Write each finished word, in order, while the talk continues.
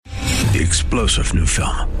The explosive new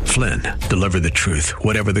film, Flynn, deliver the truth,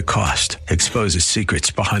 whatever the cost, exposes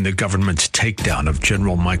secrets behind the government's takedown of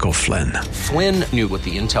General Michael Flynn. Flynn knew what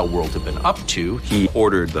the intel world had been up to. He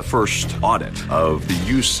ordered the first audit of the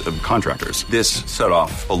use of contractors. This set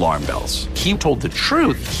off alarm bells. He told the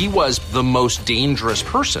truth. He was the most dangerous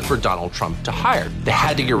person for Donald Trump to hire. They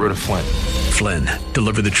had to get rid of Flynn. Flynn,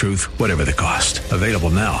 deliver the truth, whatever the cost. Available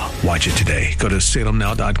now. Watch it today. Go to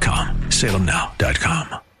salemnow.com.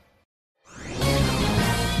 salemnow.com.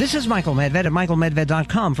 This is Michael Medved at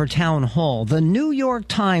michaelmedved.com for Town Hall. The New York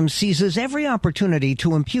Times seizes every opportunity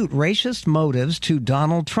to impute racist motives to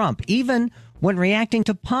Donald Trump, even when reacting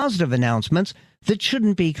to positive announcements that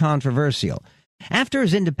shouldn't be controversial. After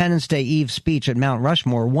his Independence Day Eve speech at Mount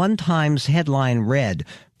Rushmore, one Times headline read,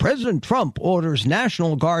 President Trump orders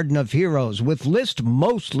National Garden of Heroes with list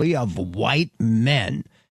mostly of white men.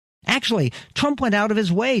 Actually, Trump went out of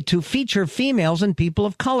his way to feature females and people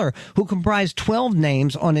of color who comprised 12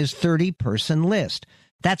 names on his 30-person list.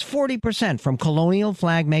 That's 40% from colonial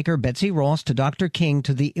flag maker Betsy Ross to Dr. King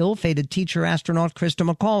to the ill-fated teacher astronaut Krista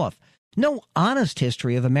McAuliffe. No honest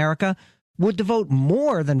history of America would devote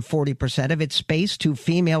more than 40% of its space to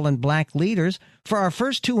female and black leaders. For our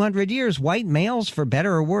first 200 years, white males, for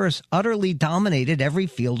better or worse, utterly dominated every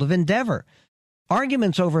field of endeavor.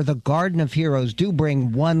 Arguments over the Garden of Heroes do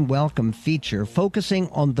bring one welcome feature, focusing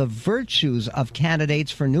on the virtues of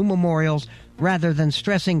candidates for new memorials rather than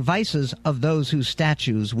stressing vices of those whose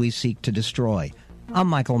statues we seek to destroy. I'm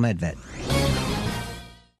Michael Medved.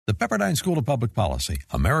 The Pepperdine School of Public Policy,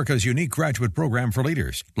 America's unique graduate program for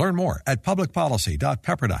leaders. Learn more at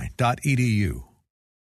publicpolicy.pepperdine.edu.